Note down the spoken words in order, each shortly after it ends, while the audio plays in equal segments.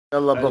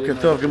Allah Boker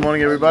Tov. Good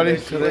morning, everybody.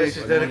 Today is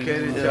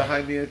dedicated to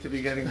Jaime to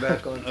be getting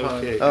back on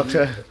time.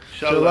 Okay.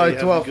 July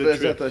 12th,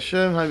 Be'ezrat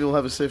Hashem. Jaime will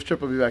have a safe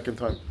trip. I'll be back in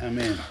time.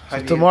 Amen.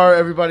 So tomorrow,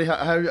 everybody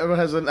everyone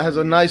has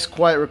a nice,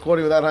 quiet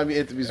recording without Jaime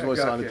Interview's voice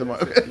on it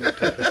tomorrow.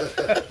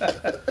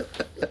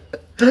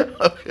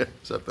 Okay.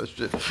 Except that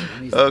shit.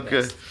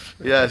 Okay.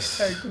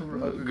 Yes.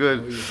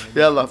 Good.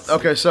 Yalla.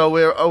 Okay. So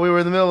we were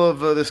in the middle of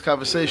this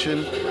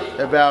conversation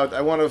about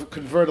I want to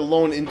convert a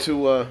loan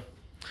into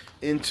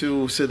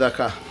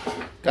tzedaka.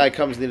 Guy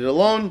comes, needed a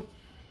loan.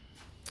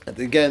 And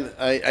again,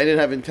 I didn't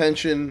have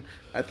intention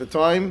at the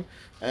time,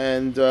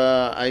 and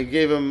I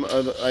gave him.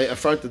 I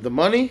fronted the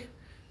money.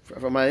 I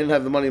didn't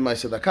have the money in my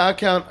tzedaka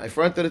account. I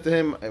fronted it to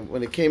him.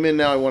 When it came in,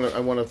 now I want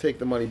to take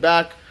the money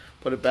back,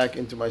 put it back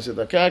into my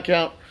tzedaka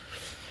account,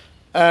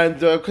 and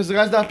because the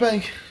guy's not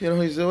paying,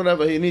 he's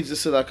whatever. He needs the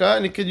tzedaka,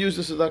 and he could use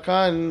the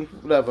tzedaka and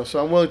whatever.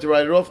 So I'm willing to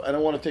write it off. I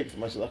don't want to take it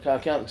from my tzedaka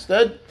account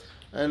instead.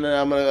 And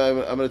I'm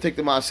gonna take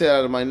the maaser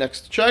out of my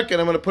next check, and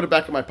I'm gonna put it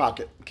back in my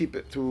pocket, keep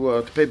it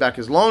to pay back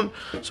his loan.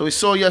 So we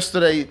saw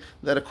yesterday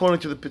that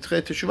according to the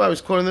Pitrei Teshuvah, was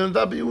according to the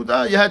Rabbi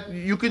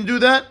Yehuda, you can do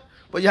that,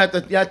 but you had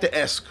to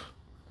ask,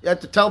 you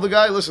had to tell the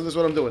guy, listen, this is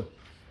what I'm doing,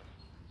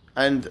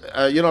 and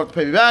you don't have to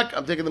pay me back.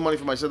 I'm taking the money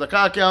from my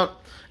tzedakah account,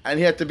 and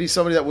he had to be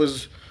somebody that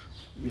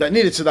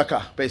needed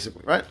tzedakah,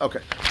 basically, right? Okay.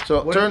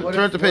 So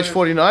turn to page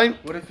 49.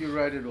 What if you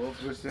write it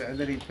off and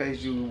then he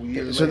pays you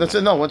years So later? that's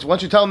it. No,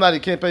 once you tell him that, he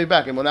can't pay you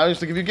back. And now he wants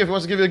to give you a gift. He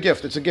wants to give you a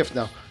gift. It's a gift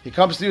now. He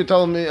comes to you,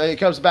 telling me he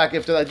comes back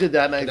after I did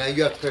that. And now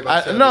you have to pay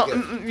back.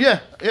 Yeah.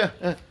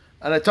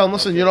 And I tell him,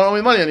 listen, you don't owe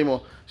me money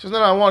anymore. He says,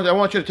 no, I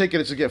want you to take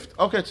it. It's a gift.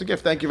 Okay, it's a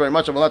gift. Thank you very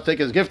much. I'm allowed to take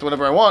it as a gift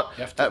whenever I want.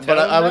 You have to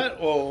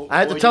tell I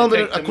had to tell him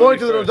that according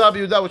to the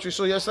Rabbi Joey, which we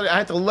saw yesterday, I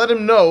had to let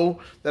him know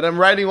that I'm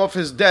writing off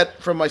his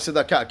debt from my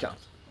tzedakah account.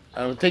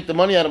 I'm going to take the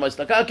money out of my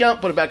tzedakah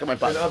account, put it back in my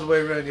pocket. The other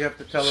way around, you have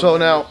to tell him. So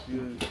now,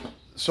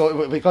 so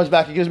when he comes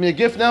back, he gives me a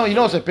gift now. He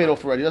knows I paid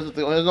off already. He doesn't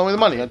owe me the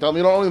money. I tell him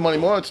you don't owe me the money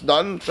anymore. It's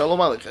done. Shalom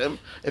aleichem.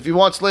 If he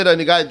wants later and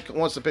the guy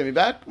wants to pay me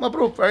back,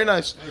 mabruk, very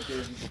nice.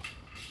 Okay.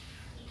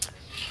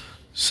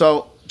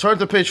 So turn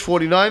to page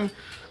 49.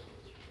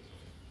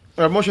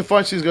 Rav Moshe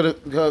Feinstein is going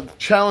to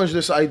challenge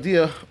this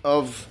idea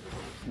of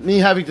me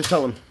having to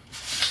tell him.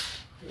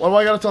 What do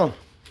I got to tell him?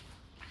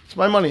 It's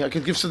my money. I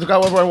can give tzedakah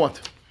whatever I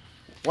want.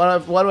 Why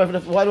do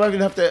I even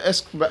have to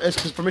ask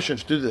his permission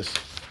to do this?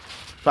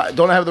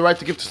 Don't I have the right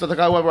to give to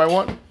tzedakah whoever I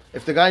want?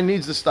 If the guy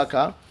needs the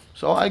tzedakah,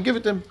 so I give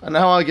it to him. And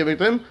how I give it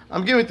to him?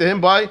 I'm giving it to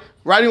him by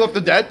writing off the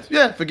debt.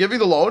 Yeah, forgiving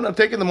the loan. I'm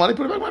taking the money,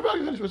 put it back in my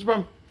pocket. What's the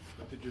problem?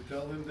 Did you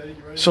tell him that you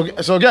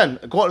write So again,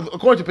 according to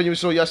the opinion we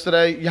saw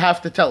yesterday, you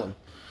have to tell him.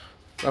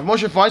 Rav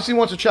Moshe Feinstein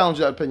wants to challenge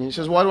that opinion. He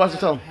says, why do I have to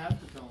tell him? I have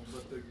to tell him,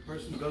 but the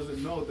person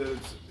doesn't know that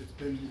it's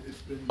been.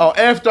 Oh,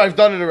 after I've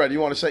done it already, you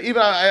want to say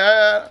even If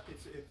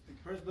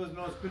the person doesn't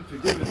know it's been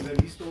forgiven, then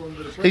he's still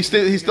under the pressure.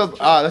 he's still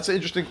that's an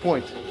interesting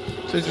point.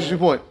 It's an interesting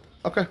point.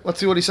 Okay, let's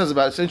see what he says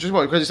about it. It's an interesting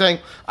point because he's saying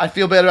I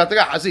feel bad about the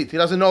guy. Hazit. He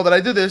doesn't know that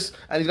I did this,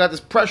 and he's got this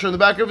pressure in the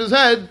back of his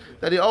head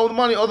that he owe the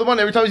money.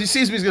 Every time he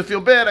sees me, he's gonna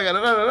feel bad. I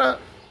gotta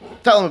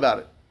tell him about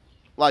it.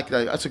 Like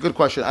that. That's a good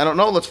question. I don't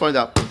know. Let's find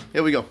out.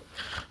 Here we go.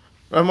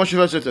 Rav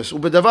Moshe says this. A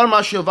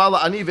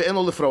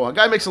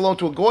guy makes a loan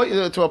to a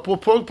goy, to a poor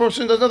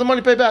person, doesn't have the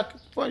money to pay back.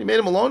 Fine, you made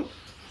him a loan.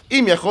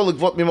 Can I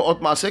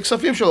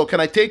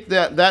take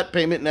that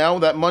payment now,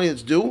 that money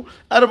that's due,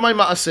 out of my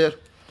maaser?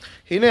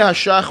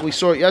 We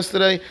saw it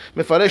yesterday.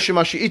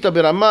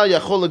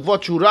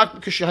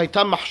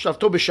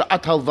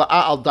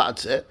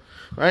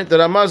 Right? The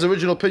Ramah's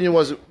original opinion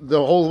was,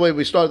 the whole way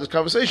we started this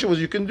conversation was,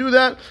 you can do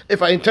that.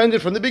 If I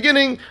intended from the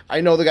beginning,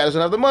 I know the guy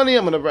doesn't have the money,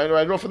 I'm going to write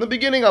it off from the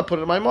beginning, I'll put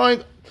it in my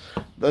mind.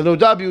 The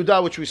Rabbi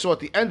Yehuda, which we saw at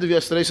the end of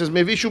yesterday, says,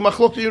 Mevishu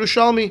machlok to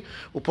Yerushalmi,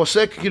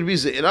 uposek kirbi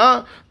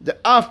ze'ira, the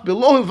af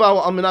below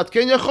hivav al menat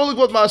ken yachol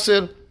legvot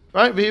maaser.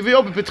 Right?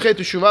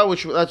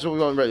 Which that's what we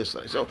want to read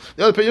yesterday. So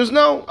the other opinion is,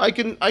 no, I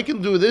can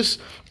do this,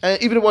 even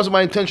if it wasn't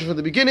my intention from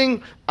the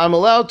beginning, I'm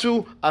allowed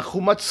to.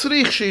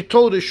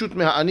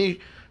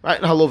 Right?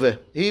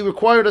 He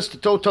required us to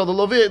tell the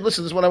loveh,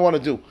 listen, this is what I want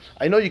to do.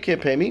 I know you can't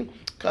pay me.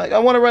 I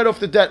want to write off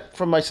the debt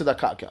from my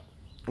tzedakah account.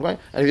 Okay?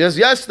 And if he says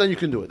yes, then you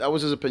can do it. That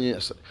was his opinion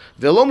yesterday.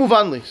 Velo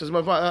muvanli says,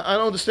 I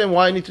don't understand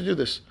why I need to do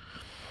this.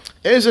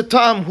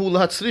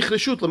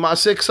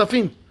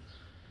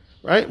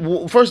 Right?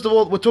 Well, first of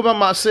all, we're talking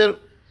about maaser,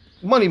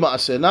 money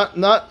maaser,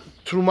 not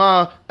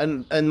truma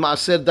and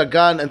maaser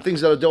dagan and things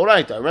that are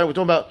deoraita. Right? We're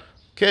talking about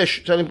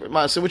cash,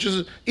 which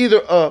is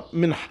either a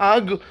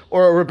minhag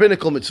or a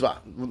rabbinical mitzvah.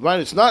 Right?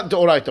 It's not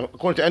deoraita,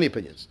 according to any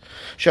opinions.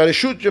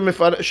 Sharishut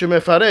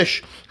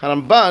shemefaresh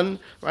Haramban,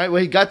 right,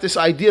 where he got this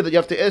idea that you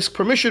have to ask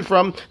permission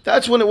from,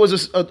 that's when it was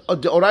a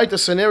deoraita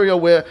scenario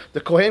where the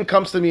Kohen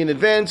comes to me in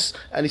advance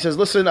and he says,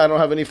 listen, I don't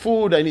have any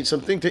food, I need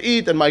something to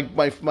eat, and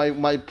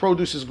my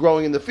produce is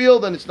growing in the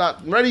field and it's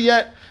not ready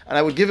yet. And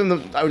I would give him to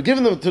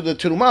the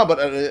terumah,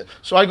 but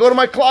so I go to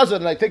my closet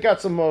and I take out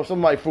some of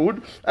my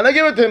food and I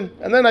give it to him,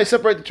 and then I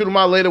separate the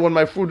terumah later when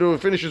my food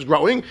finishes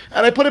growing,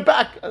 and I put it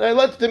back and I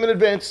let it to him in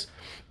advance.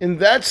 In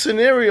that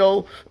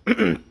scenario,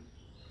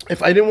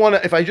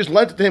 if I just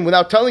lent it to him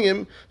without telling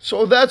him,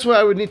 so that's why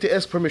I would need to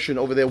ask permission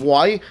over there.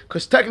 Why?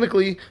 Because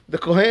technically, the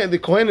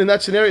kohen in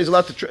that scenario is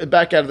allowed to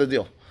back out of the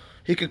deal.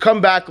 He could come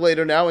back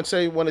later now and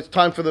say when it's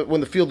time when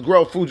the field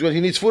grows, food's when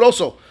he needs food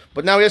also.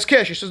 But now he has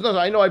cash. He says, no,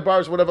 I know I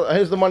borrowed whatever.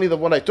 Here's the money that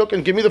when I took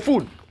and give me the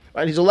food.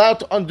 Right? He's allowed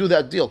to undo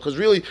that deal because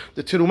really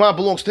the tirumah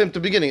belongs to him to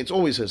the beginning. It's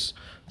always his.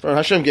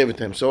 Hashem gave it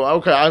to him. So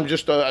okay,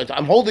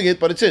 I'm holding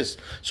it, but it's his.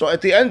 So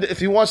at the end, if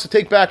he wants to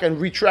take back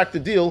and retract the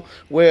deal,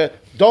 where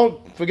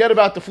don't forget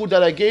about the food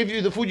that I gave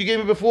you, the food you gave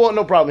me before,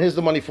 no problem. Here's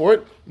the money for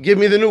it. Give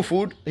me the new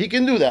food. He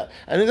can do that,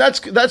 and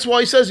that's why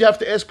he says you have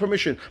to ask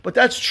permission. But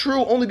that's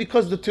true only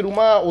because the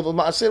tirumah or the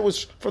maaser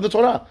was from the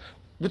Torah.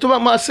 We talk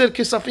about maaser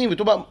kesafim. We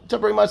talk about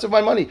temporary maaser of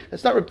my money.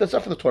 That's not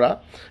for the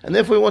Torah, and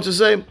therefore he wants to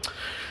say.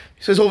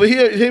 He says over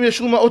here,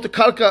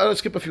 I'll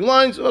skip a few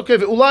lines. Okay,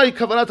 ואולי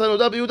כוונת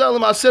הנודע ביהודה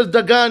למעשר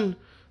דגן,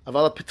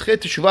 אבל פתחי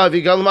תשובה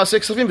והגע למעשר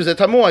כספים, וזה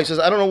תמוה. He says,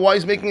 I don't know why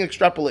he's making an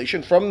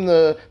extrapolation from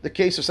the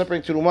case of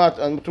separating Terumat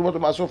and Terumat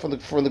Masor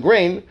from the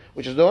grain,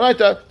 which is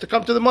Doraita, to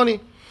come to the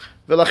money.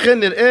 ולכן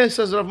נראה,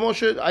 says Rav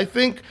Moshe, I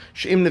think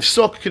שאם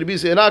נפסוק כרבי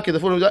זעירה,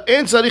 כדפור נודע,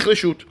 אין צריך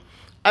רשות.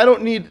 I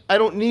don't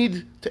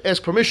need to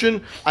ask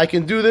permission. I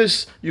can do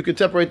this. You can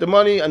separate the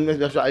money. And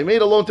I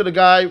made a loan to the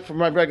guy for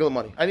my regular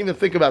money. I didn't even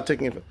think about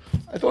taking it.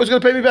 I thought he was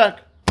going to pay me back.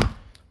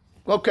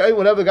 Okay,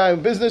 whenever the guy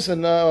in business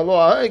and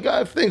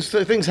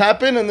things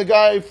happen and the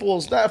guy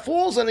falls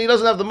and he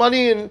doesn't have the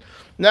money and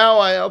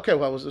now it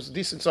was a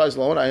decent sized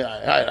loan.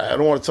 I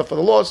don't want to suffer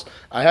the loss.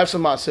 I have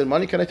some maaser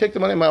money. Can I take the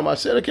money in my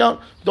maaser account?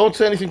 Don't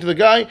say anything to the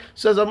guy.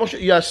 Says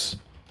yes.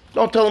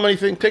 Don't tell him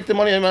anything. Take the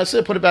money in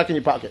maaser. Put it back in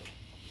your pocket.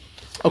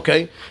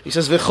 Okay, he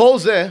says, "V'chol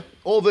zeh,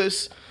 all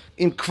this,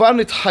 im kvar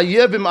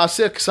nitchayev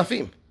b'maaser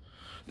ksafim."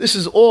 This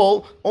is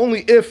all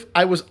only if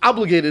I was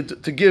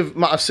obligated to give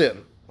maaser.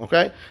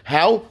 Okay,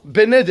 how?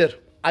 Beneder.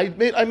 I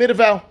made a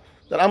vow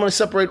that I'm going to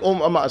separate all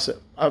maaser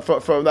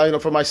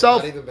for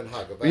myself. Not even ben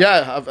hag.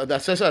 Yeah,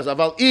 that's what it says.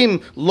 Aval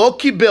im lo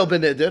kibel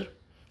beneder.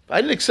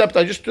 I didn't accept.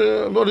 I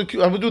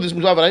would do this.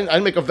 I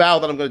didn't make a vow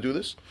that I'm going to do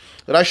this.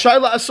 Rashai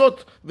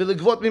la'asot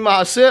v'legvot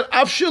mimaaser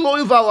av shelo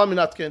yuval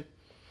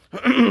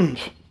aminatken.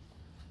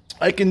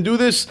 I can do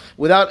this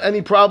without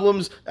any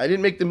problems. I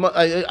didn't make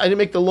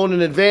the loan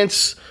in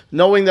advance,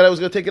 knowing that I was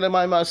going to take it at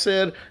my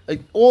maaser.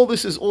 All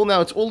this is all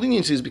now. It's all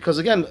leniencies because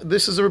again,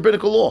 this is a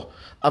rabbinical law.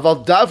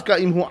 Aval davka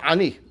imhu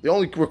ani. The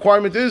only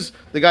requirement is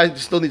the guy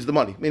still needs the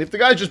money. I mean, if the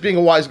guy's just being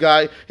a wise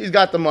guy, he's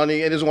got the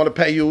money and doesn't want to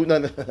pay you,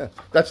 then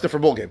that's a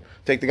different ballgame.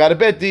 Take the guy to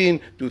bet din,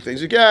 do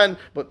things again.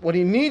 But when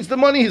he needs the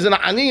money, he's an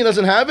ani and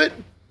doesn't have it.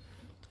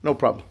 No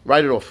problem.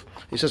 Write it off.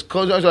 He says,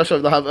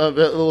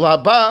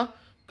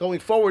 going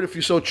forward, if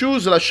you so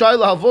choose, I can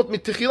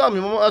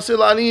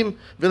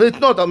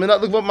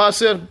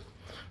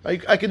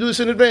do this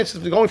in advance.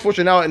 Going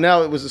forward,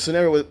 now it was a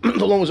scenario where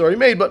the loan was already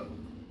made, but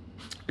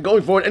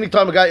going forward,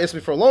 anytime a guy asks me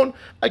for a loan,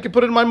 I can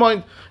put it in my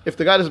mind. If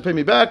the guy doesn't pay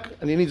me back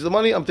and he needs the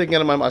money, I'm taking it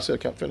out of my maaser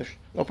account. Finish.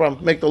 No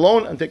problem. Make the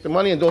loan and take the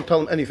money and don't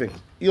tell him anything.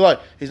 Eli,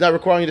 he's not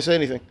requiring you to say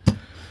anything.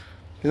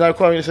 He's not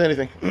requiring you to say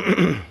anything.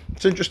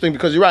 It's interesting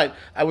because you're right.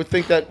 I would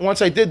think that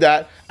once I did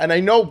that, and I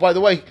know, by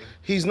the way,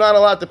 he's not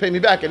allowed to pay me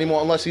back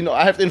anymore unless he knows.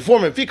 I have to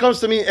inform him. If he comes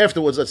to me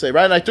afterwards, let's say,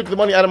 right, and I took the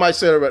money out of my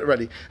maaser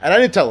already, and I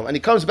didn't tell him, and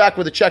he comes back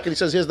with a check and he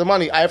says, here's the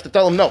money, I have to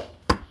tell him no.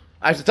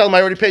 I have to tell him I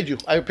already paid you.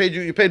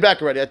 You paid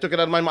back already. I took it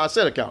out of my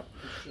maaser account.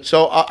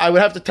 So I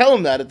would have to tell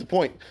him that at the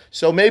point.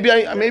 So maybe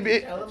you have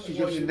to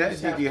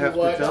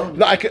tell him?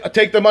 No, I can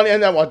take the money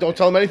and then what? Don't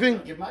tell him anything?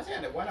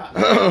 Why not?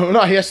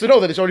 No, he has to know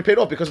that it's already paid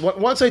off because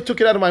once I took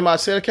it out of my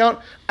maaser account,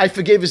 I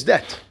forgave his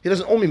debt. He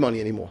doesn't owe me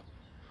money anymore.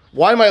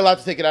 Why am I allowed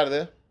to take it out of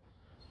there?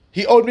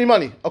 He owed me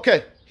money.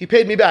 Okay, he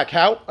paid me back.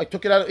 How? I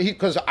took it out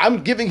because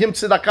I'm giving him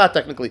tzedaka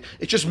technically.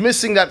 It's just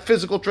missing that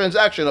physical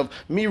transaction of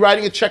me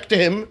writing a check to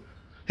him.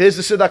 Here's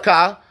the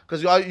tzedakah.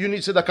 Because you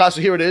need tzedakah,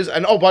 so here it is.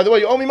 And oh, by the way,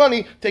 you owe me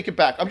money, take it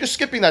back. I'm just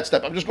skipping that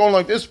step. I'm just going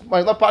like this,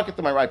 my left pocket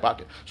to my right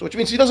pocket. So which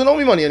means he doesn't owe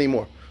me money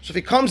anymore. So if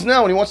he comes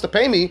now and he wants to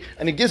pay me,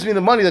 and he gives me the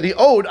money that he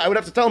owed, I would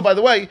have to tell him, by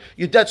the way,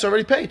 your debt's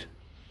already paid.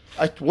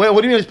 What do you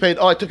mean it's paid?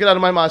 Oh, I took it out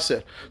of my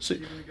maaser. So,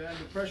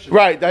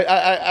 right,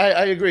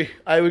 I agree.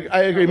 I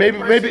agree.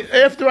 Maybe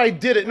after I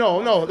did it,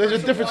 no, there's a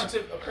difference. A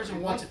person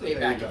wants to pay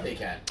back if they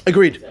can.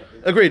 Agreed.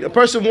 A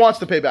person wants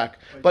to pay back.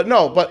 But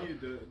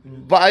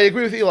I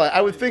agree with Eli.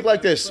 I would think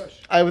like this.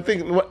 I would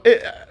think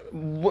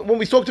when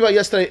we talked about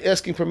yesterday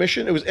asking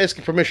permission, it was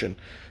asking permission.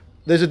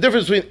 There's a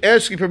difference between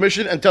asking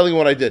permission and telling him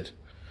what I did.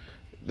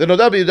 The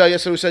Nodabi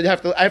yesterday said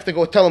I have to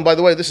go tell him, by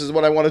the way, this is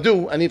what I want to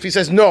do. And if he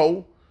says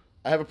no,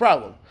 I have a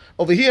problem.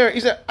 Over here, he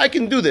said, I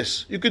can do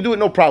this. You can do it,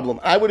 no problem.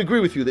 I would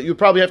agree with you that you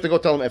probably have to go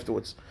tell him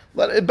afterwards.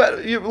 Let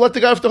the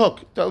guy off the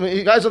hook. Tell him,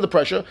 the guy's under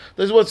pressure.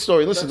 This is what the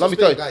story. Listen, let me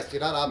tell you. Guys,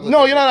 you're not obligated.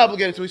 No, you're not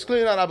obligated to. He's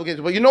clearly not obligated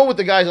to. But you know what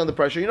the guy's under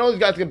pressure. You know he's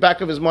got the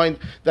back of his mind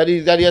that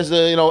he has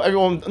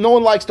everyone. No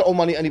one likes to owe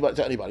money to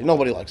anybody.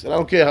 Nobody likes it. I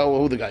don't care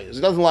who the guy is.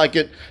 He doesn't like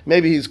it.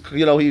 Maybe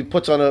he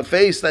puts on a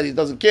face that he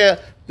doesn't care.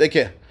 They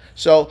care.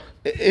 So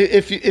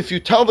if you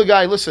tell the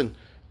guy, listen,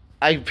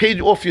 I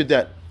paid off your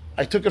debt.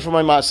 I took it from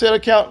my maaser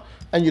account.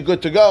 and you're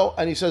good to go.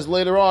 And he says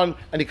later on,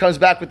 and he comes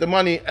back with the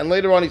money, and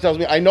later on he tells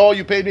me, I know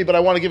you paid me, but I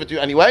want to give it to you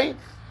anyway.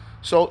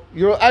 So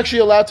you're actually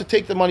allowed to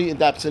take the money in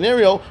that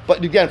scenario.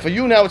 But again, for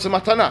you now, it's a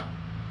matana.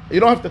 You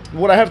don't have to.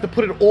 Would I have to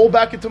put it all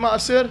back into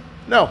maaser?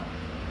 No,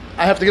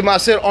 I have to give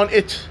maaser on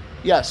it.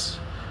 Yes.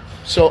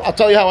 So I'll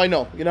tell you how I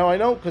know. You know, I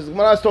know because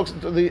when I was talking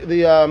to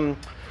the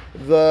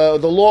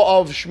law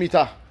of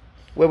Shemitah,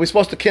 where we're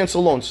supposed to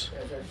cancel loans,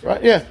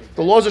 right? Yeah,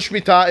 the laws of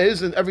Shemitah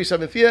is in every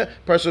 7th year,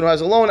 person who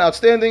has a loan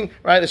outstanding,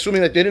 right?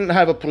 Assuming that they didn't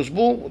have a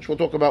prusbul, which we'll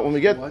talk about when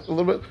we get a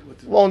little bit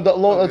loan,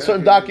 a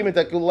certain document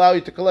that will allow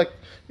you to collect.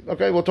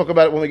 Okay, we'll talk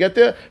about it when we get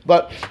there.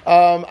 But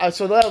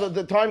so now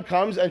the time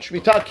comes and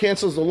Shemitah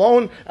cancels the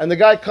loan, and the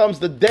guy comes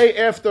the day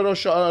after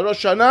Rosh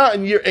Hashanah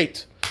in year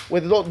 8,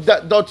 where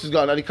the dot is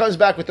gone, and he comes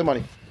back with the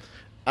money.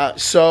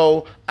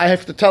 So I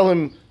have to tell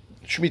him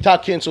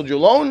Shemitah canceled your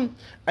loan,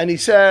 and he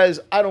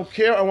says, I don't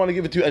care, I want to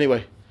give it to you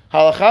anyway.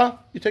 Halacha,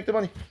 you take the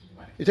money.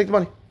 You take the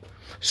money.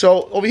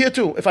 So over here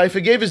too, if I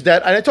forgave his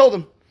debt, and I told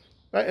him,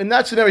 right, in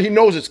that scenario, he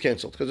knows it's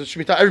canceled, because it's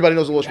Shemitah, everybody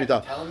knows the law of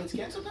Shemitah. Tell him it's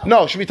canceled?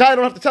 No, Shemitah, I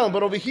don't have to tell him,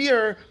 but over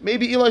here,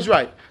 maybe Eli's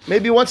right.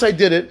 Maybe once I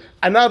did it,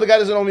 and now the guy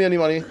doesn't owe me any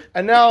money,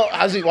 and now,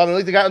 I'm going to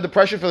leave the guy under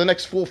pressure for the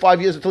next 4 or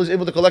 5 years until he's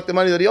able to collect the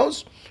money that he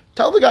owes.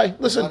 Tell the guy,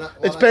 listen,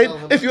 it's paid.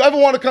 If you ever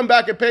want to come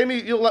back and pay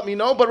me, you'll let me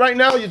know. But right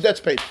now, your debt's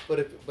paid. But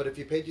if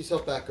you paid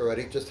yourself back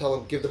already, just tell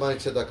him give the money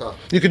to tzedaka.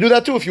 You can do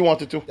that too if you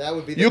wanted to. That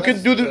would be. You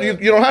can do the.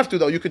 You don't have to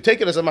though. You could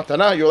take it as a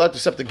matana. You're allowed to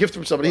accept a gift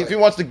from somebody. Right. If he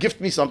wants to gift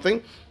me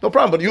something, no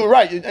problem. But you were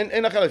right.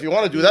 And if you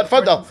want to do that,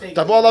 fadal.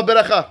 Tavo ala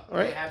beracha.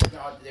 Right.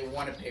 They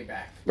want to pay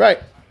back.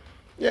 Right.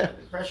 Yeah.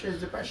 The pressure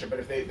is the pressure, but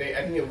if I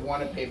think they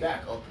want to pay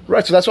back.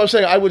 Right, so that's what I'm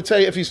saying. I would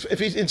say if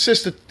he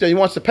insists that he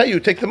wants to pay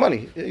you, take the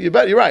money. You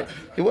bet. You're right.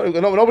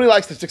 Nobody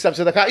likes to accept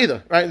tzedakah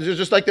either, right? It's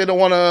just like they don't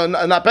want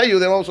to not pay you,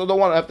 they also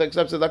don't want to have to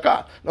accept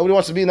tzedakah. Nobody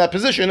wants to be in that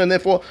position, and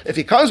therefore, if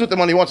he comes with the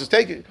money, he wants to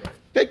take it.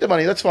 Take the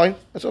money. That's fine.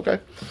 That's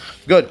okay.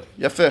 Good.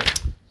 Yeah, fair.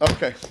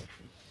 Okay.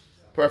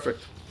 Perfect.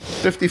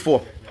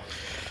 54.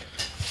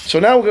 So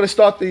now we're going to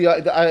start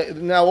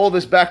now all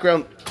this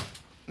background.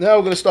 Now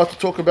we're going to start to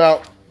talk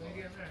about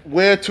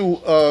where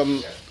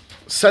to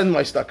send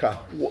my tzedakah,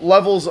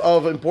 levels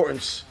of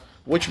importance,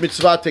 which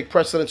mitzvah take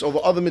precedence over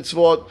other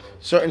mitzvot,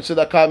 certain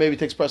tzedakah maybe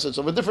takes precedence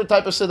over a different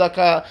type of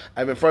tzedakah. I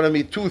have in front of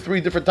me 2 or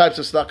 3 different types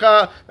of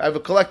tzedakah. I have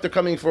a collector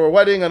coming for a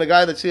wedding, and a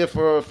guy that's here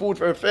for food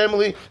for a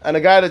family, and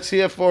a guy that's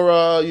here for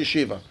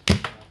yeshiva,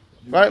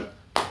 right?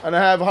 And I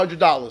have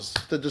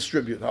 $100 to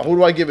distribute. Now, who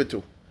do I give it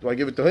to? Do I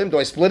give it to him? Do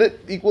I split it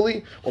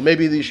equally? Or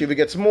maybe the yeshiva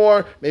gets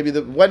more, maybe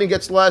the wedding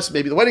gets less,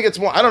 maybe the wedding gets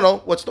more. I don't know.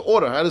 What's the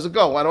order? How does it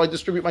go? Why do I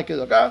distribute my kids?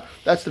 Okay?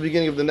 That's the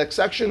beginning of the next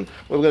section,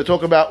 where we're going to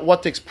talk about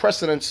what takes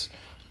precedence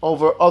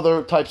over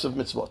other types of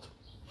mitzvot.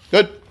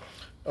 Good?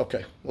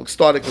 Okay. We'll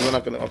start it because we're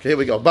not going to... Okay, here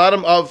we go.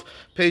 Bottom of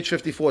page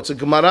 54. It's a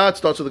Gemara. It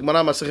starts with the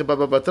Gemara, Masechet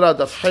Baba Batra,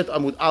 Daf Het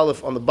Amud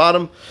Aleph on the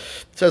bottom.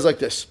 It says like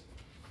this.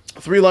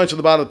 3 lines from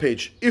the bottom of the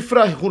page.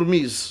 Ifra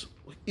Hurmiz,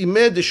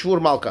 Imeh de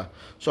Shvur Malka.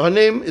 So her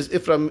name is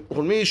Ifra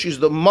Hurmiz. She's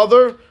the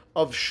mother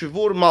of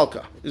Shvur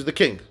Malka, is the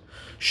king.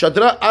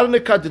 Shadra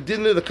Arneka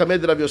Dedinne the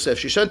Kamed Rav Yosef.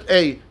 She sent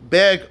a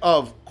bag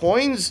of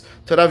coins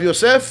to Rav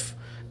Yosef,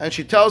 and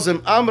she tells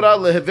him, Amra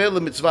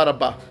leheve mitzvah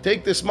rabba.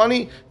 Take this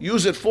money,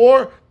 use it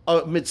for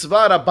a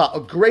mitzvah rabba, a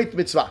great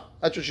mitzvah.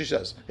 That's what she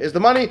says. Here's the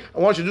money, I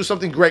want you to do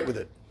something great with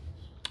it.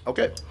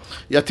 Okay.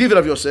 Yativ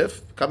Rav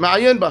Yosef,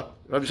 Kama'ayen ba.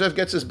 Rav Yosef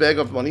gets this bag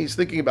of money, he's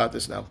thinking about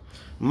this now.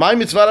 My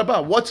mitzvah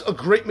rabba, what's a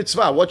great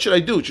mitzvah? What should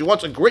I do? She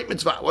wants a great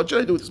mitzvah. What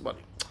should I do with this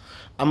money?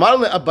 Amar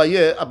le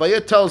Abaye,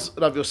 Abaye tells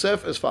Rav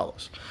Yosef as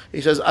follows.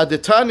 He says,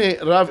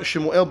 Adetane Rav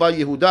Shemuel Bar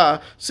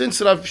Yehuda,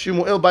 since Rav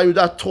Shemuel Bar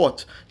Yehuda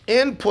taught,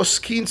 En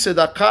poskin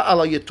tzedakah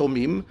ala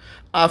yetomim,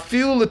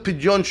 afiu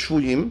lepidyon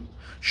shvuyim,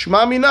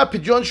 shma mina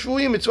pidyon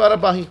shvuyim mitzvah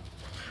rabbahi.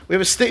 We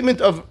have a statement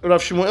of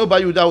Rav Shemuel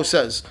Bar Yehuda who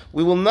says,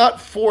 we will not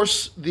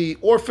force the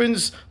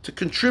orphans to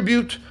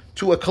contribute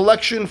to a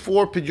collection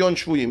for pidyon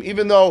shvuyim.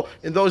 Even though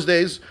in those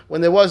days,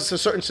 when there was a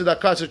certain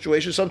tzedakah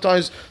situation,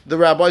 sometimes the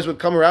rabbis would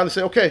come around and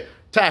say, okay,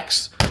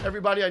 tax.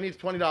 Everybody, I need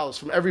 $20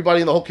 from everybody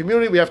in the whole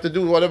community. We have to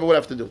do whatever we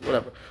have to do,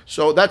 whatever.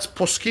 So that's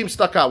poskim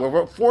tzedakah.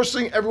 We're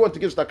forcing everyone to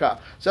give tzedakah.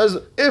 It says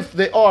if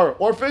they are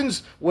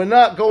orphans, we're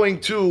not going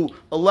to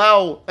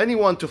allow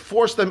anyone to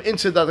force them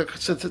into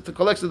to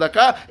collect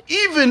tzedakah,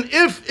 even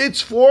if it's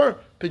for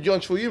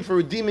pidyon shvuyim, for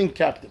redeeming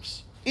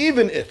captives.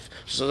 Even if.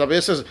 So Rabbi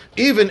says,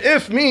 even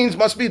if means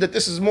must be that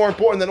this is more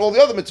important than all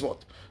the other mitzvot.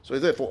 So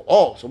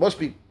therefore, so must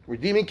be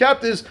redeeming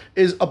captives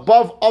is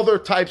above other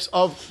types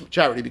of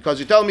charity, because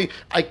you're telling me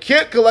I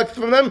can't collect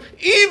from them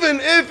even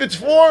if it's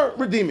for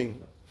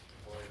redeeming,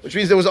 which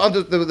means there was a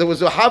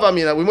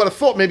havamina. We would have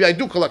thought maybe I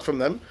do collect from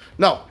them.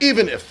 No,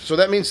 even if. So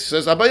that means,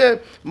 says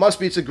Abaye, must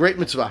be it's a great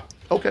mitzvah.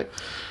 Okay,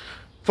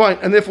 fine,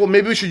 and therefore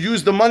maybe we should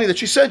use the money that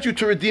she sent you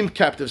to redeem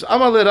captives.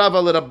 Amar le Rava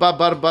le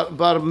Rabba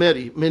bar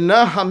Meri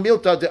minah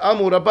hamilta de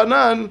amu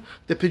Rabbanan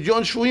de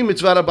pidyon shvuyim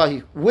mitzvah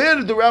rabbahi. Where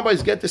did the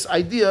rabbis get this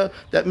idea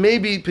that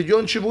maybe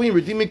pidyon shvuyim,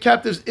 redeeming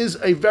captives, is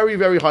a very,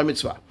 very high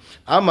mitzvah?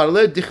 Amar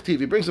le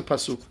dichtiv. He brings a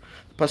pasuk.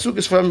 The pasuk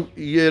is from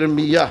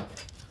Yirmiyah. I'll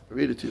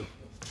read it to you.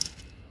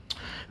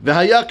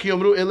 והיה כי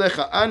יאמרו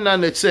אליך, אנא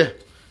נצא.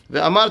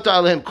 ואמרת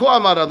עליהם, כה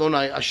אמר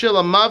אדוני, אשר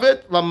למוות,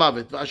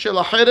 למוות, ואשר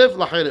לחרב,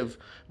 לחרב,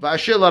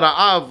 ואשר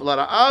לרעב,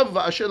 לרעב,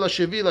 ואשר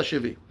לשבי,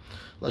 לשבי.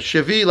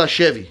 לשvi,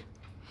 Lashevi.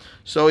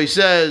 So he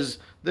says,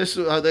 "This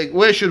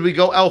where should we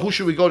go? Who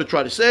should we go to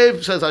try to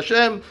save?" Says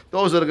Hashem,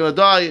 "Those that are going to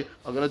die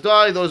are going to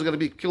die. Those that are going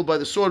to be killed by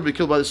the sword will be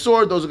killed by the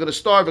sword. Those that are going to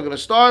starve are going to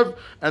starve,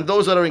 and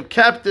those that are in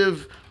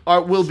captive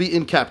will be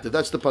in captive."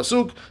 That's the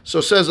pasuk. So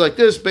it says like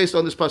this, based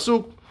on this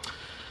pasuk.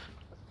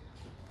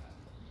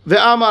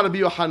 Ve'amar Rabbi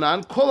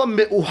Yohanan, kol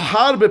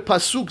me'uhar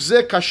bepasuk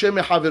ze kashem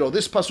mehaviro.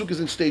 This pasuk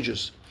is in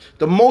stages.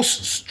 The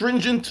most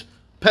stringent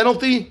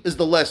penalty is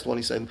the last one,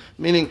 he said.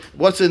 Meaning,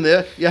 what's in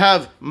there? You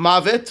have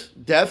mavet,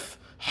 death.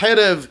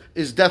 Herev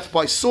is death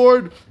by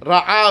sword.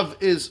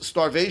 Ra'av is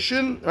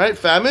starvation, right?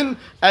 Famine.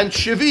 And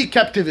shivi,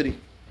 captivity.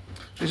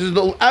 He says,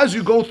 as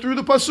you go through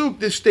the pasuk,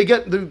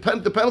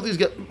 the penalties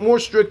get more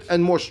strict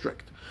and more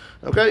strict.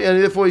 Okay?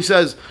 And therefore he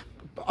says,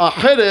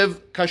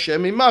 Herev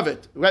kashem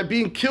mavet. Right?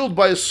 Being killed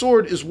by a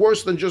sword is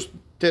worse than just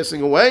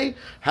passing away.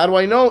 How do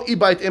I know?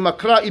 Ibait ema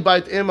kra,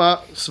 ibait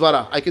ema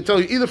svara. I can tell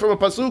you either from a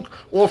pasuk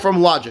or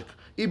from logic.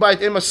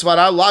 Ibait ema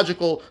svara,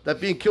 logical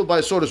that being killed by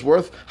a sword is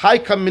worth. Hai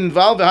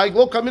kaminval, the hai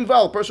lo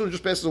kaminval. A person who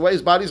just passes away,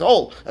 his body's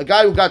whole. A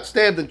guy who got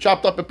stabbed and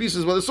chopped up in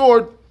pieces with a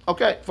sword,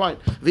 okay, fine.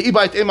 The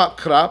ibait ema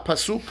kra,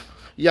 pasuk,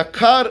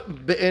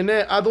 yakar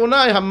be'ene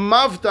Adonai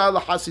hamavta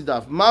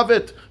lahasidav.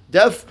 Mavet,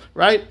 death,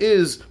 right,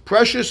 is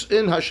precious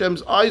in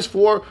Hashem's eyes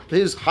for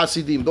his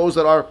hasidim, those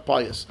that are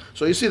pious.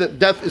 So you see that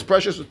death is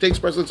precious, it takes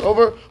precedence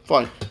over,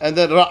 fine. And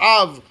then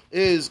ra'av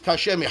is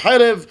kashem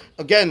harev,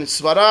 again,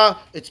 svara,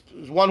 it's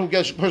one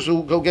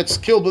person who gets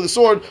killed with a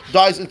sword,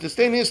 dies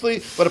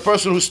instantaneously, but a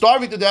person who's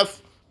starving to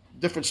death,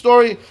 different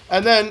story.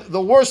 And then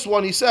the worst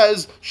one, he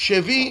says,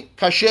 shevi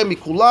kashem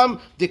mikulam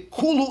de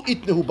kulu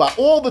itnehuba.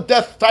 All the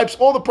death types,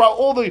 all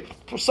the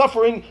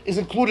suffering is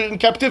included in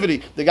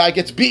captivity. The guy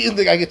gets beaten,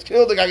 the guy gets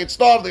killed, the guy gets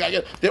starved,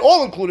 they're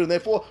all included. And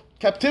therefore,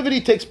 captivity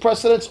takes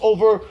precedence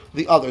over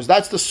the others.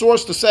 That's the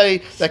source to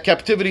say that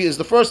captivity is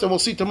the first, and we'll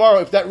see tomorrow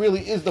if that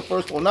really is the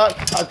first or not.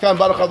 Ad kan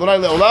baruch Adonai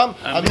le'olam.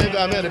 Amen.